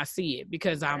it when I see it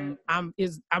because I'm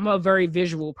a very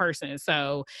visual person.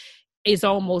 So it's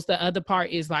almost the other part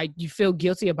is like you feel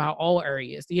guilty about all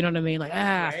areas. You know what I mean? Like,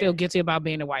 I feel guilty about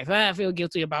being a wife. I feel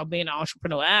guilty about being an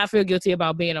entrepreneur. I feel guilty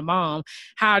about being a mom.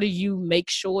 How do you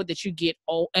make sure that you get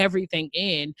everything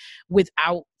in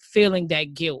without feeling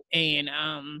that guilt? And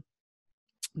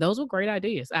those were great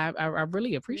ideas. I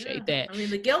really appreciate that. I mean,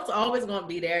 the guilt's always going to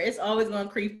be there. It's always going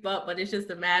to creep up, but it's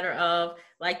just a matter of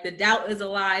like the doubt is a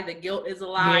lie, the guilt is a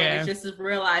lie. And it's just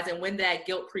realizing when that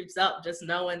guilt creeps up, just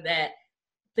knowing that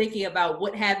thinking about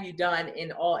what have you done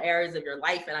in all areas of your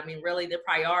life. And I mean, really the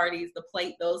priorities, the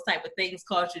plate, those type of things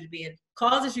causes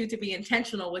you to be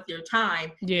intentional with your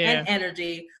time and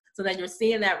energy. So then you're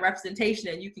seeing that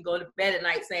representation and you can go to bed at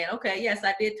night saying, okay, yes,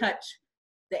 I did touch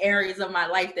the areas of my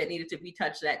life that needed to be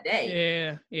touched that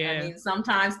day. I mean,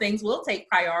 sometimes things will take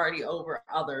priority over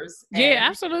others.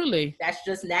 Absolutely. That's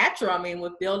just natural. I mean,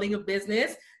 with building a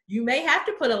business, you may have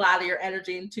to put a lot of your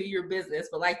energy into your business.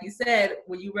 But like you said,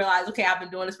 when you realize, okay, I've been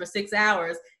doing this for 6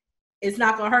 hours, it's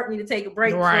not going to hurt me to take a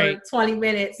break for 20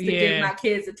 minutes to give my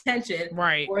kids attention.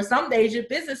 Or some days your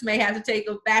business may have to take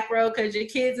a back road because your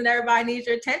kids and everybody needs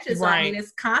your attention. So I mean,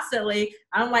 it's constantly,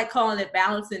 I don't like calling it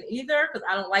balancing either because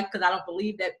I don't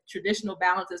believe that traditional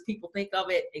balance as people think of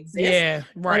it exists.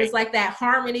 But it's like that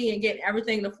harmony and getting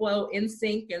everything to flow in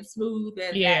sync and smooth.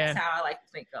 And that's how I like to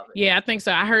think of it. Yeah, I think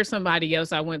so. I heard somebody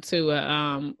else, I went to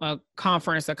a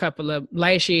conference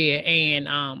last year and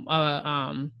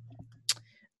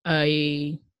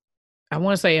I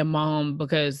want to say a mom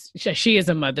because she is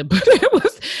a mother, but it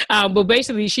was, but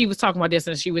basically she was talking about this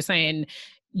and she was saying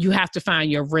you have to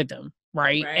find your rhythm,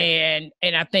 right? And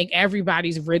I think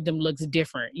everybody's rhythm looks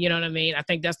different. You know what I mean? I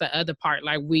think that's the other part.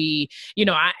 Like I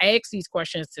ask these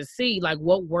questions to see like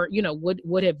what work,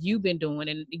 what have you been doing?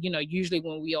 And, usually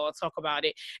when we all talk about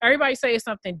it, everybody says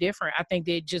something different. I think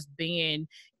that just being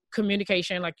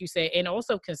communication, like you said, and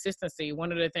also consistency.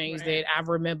 One of the things that I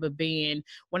remember being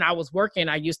when I was working,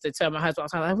 I used to tell my husband,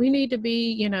 I was like, we need to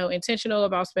be, intentional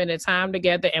about spending time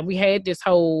together. And we had this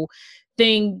whole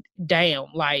thing down,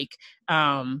 like,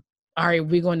 all right,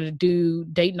 we're going to do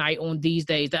date night on these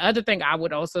days. The other thing I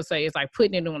would also say is like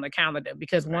putting it on the calendar,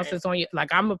 because once it's on you,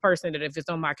 like I'm a person that if it's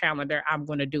on my calendar, I'm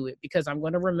going to do it because I'm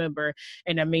going to remember,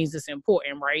 and that means it's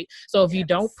important, right? So if you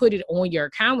don't put it on your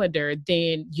calendar,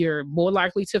 then you're more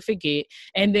likely to forget,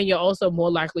 and then you're also more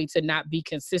likely to not be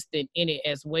consistent in it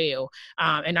as well.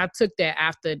 And I took that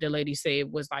after the lady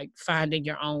said was like finding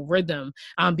your own rhythm,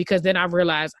 because then I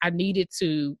realized I needed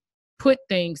to put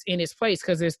things in its place,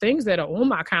 because there's things that are on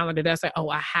my calendar that's like, oh,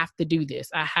 I have to do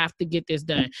this. I have to get this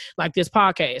done. Like this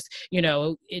podcast,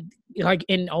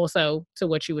 and also to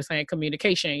what you were saying,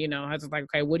 communication, I was like,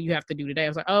 okay, what do you have to do today? I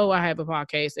was like, oh, I have a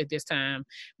podcast at this time,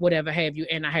 whatever have you.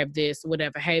 And I have this,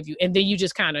 whatever have you. And then you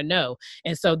just kind of know.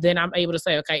 And so then I'm able to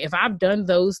say, okay, if I've done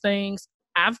those things,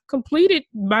 I've completed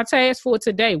my task for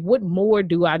today. What more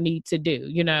do I need to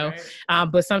do? Right.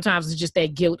 But sometimes it's just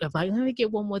that guilt of like, let me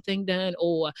get one more thing done,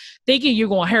 or thinking you're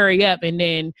going to hurry up and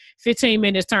then 15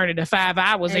 minutes turn into 5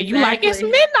 hours and you like, it's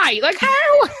midnight. Like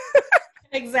how?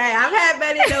 Exactly. I've had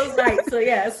many of those nights. So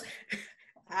yes,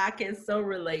 I can so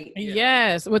relate.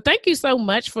 Yes. Well, thank you so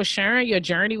much for sharing your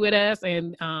journey with us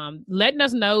and letting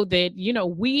us know that,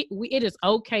 it is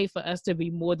okay for us to be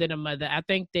more than a mother. I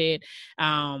think that,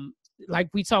 like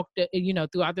we talked,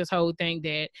 throughout this whole thing,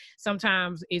 that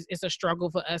sometimes it's a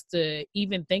struggle for us to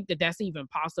even think that that's even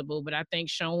possible. But I think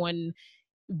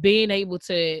being able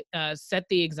to set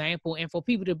the example and for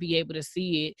people to be able to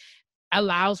see it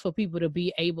allows for people to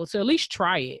be able to at least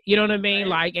try it. You know what I mean?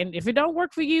 Right. Like, and if it don't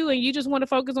work for you and you just want to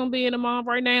focus on being a mom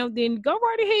right now, then go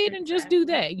right ahead and just do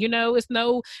that.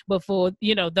 But for,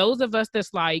 those of us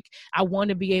that's like, I want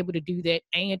to be able to do that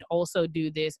and also do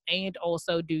this and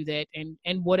also do that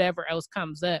and whatever else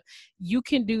comes up, you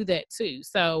can do that too.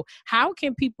 So how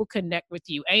can people connect with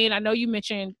you? And I know you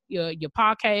mentioned your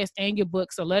podcast and your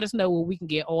book, so let us know where we can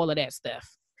get all of that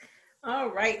stuff.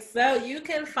 All right. So you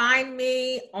can find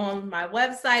me on my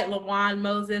website,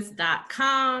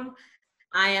 LajuanMoses.com.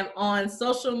 I am on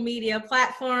social media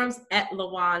platforms at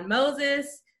Lajuan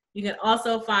Moses. You can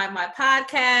also find my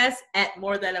podcast at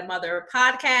More Than a Mother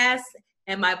Podcast.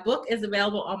 And my book is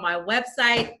available on my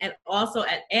website and also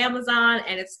at Amazon.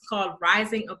 And it's called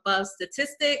Rising Above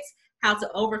Statistics: How to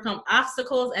Overcome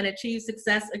Obstacles and Achieve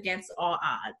Success Against All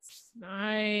Odds.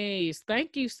 Nice.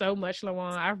 Thank you so much,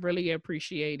 Lajuan. I really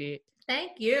appreciate it.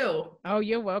 Thank you. Oh,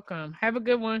 you're welcome. Have a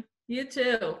good one. You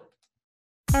too.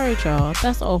 All right, y'all.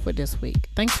 That's all for this week.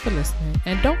 Thanks for listening.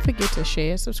 And don't forget to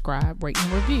share, subscribe, rate,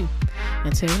 and review.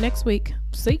 Until next week.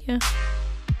 See ya.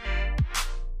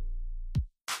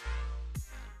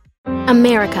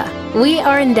 America. We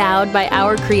are endowed by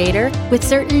our Creator with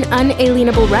certain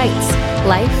unalienable rights: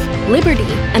 life, liberty,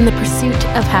 and the pursuit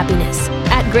of happiness.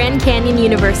 At Grand Canyon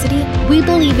University, we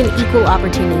believe in equal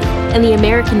opportunity, and the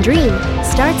American dream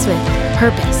starts with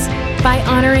purpose. By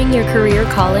honoring your career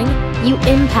calling, you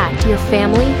impact your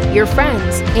family, your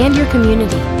friends, and your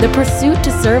community. The pursuit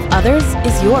to serve others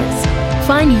is yours.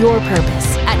 Find your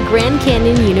purpose at Grand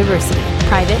Canyon University.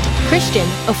 Private, Christian,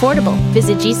 affordable.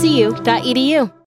 Visit gcu.edu.